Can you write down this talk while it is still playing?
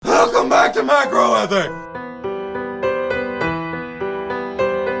a macro ethic!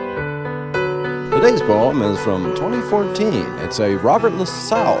 Today's poem is from 2014. It's a Robert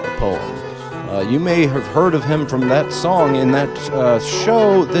LaSalle poem. You may have heard of him from that song in that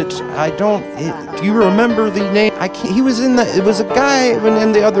show that I don't... do you remember the name? I can't, he was in the... It was a guy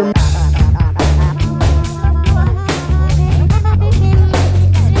in the other...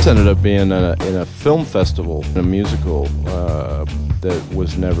 This ended up being in a film festival, a musical that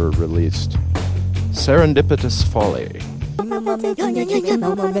was never released. Serendipitous Folly.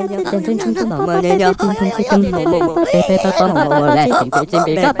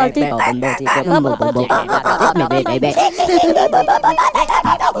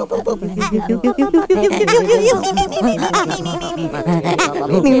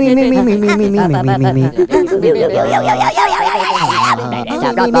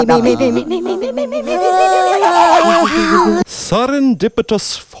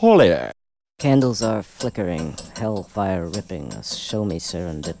 Serendipitous Folly. Candles are flickering, hellfire ripping us. Show me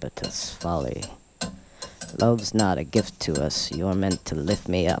serendipitous folly. Love's not a gift to us, you're meant to lift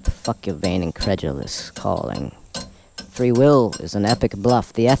me up. Fuck your vain incredulous calling. Free will is an epic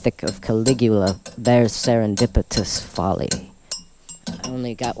bluff, the ethic of Caligula bears serendipitous folly. I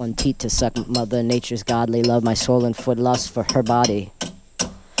only got one teat to suck, Mother Nature's godly love, my soul and foot lust for her body.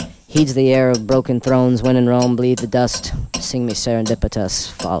 Heeds the air of broken thrones, when in Rome bleed the dust. Sing me serendipitous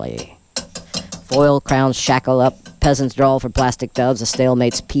folly. Foil crowns shackle up, peasants drawl for plastic doves, a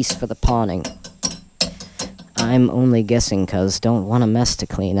stalemate's peace for the pawning. I'm only guessing, cuz don't want a mess to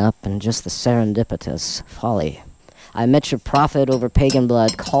clean up, and just the serendipitous folly. I met your prophet over pagan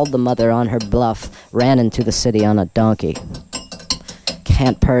blood, called the mother on her bluff, ran into the city on a donkey.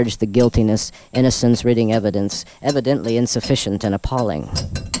 Can't purge the guiltiness, innocence reading evidence, evidently insufficient and appalling.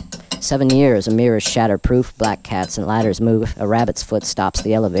 7 years, a mirror shatterproof, black cats and ladders move, a rabbit's foot stops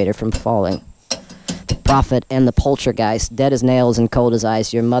the elevator from falling. The prophet and the poltergeist, dead as nails and cold as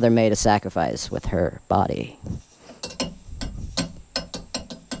ice, your mother made a sacrifice with her body.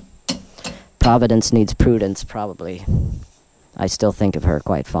 Providence needs prudence, probably. I still think of her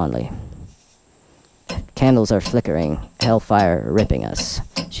quite fondly. Candles are flickering, hellfire ripping us.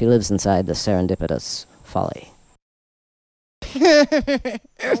 She lives inside the serendipitous folly.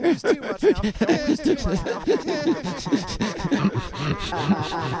 Almost too much now. Almost too much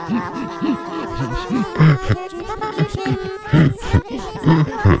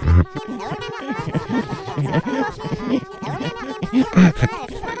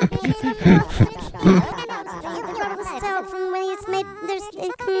now.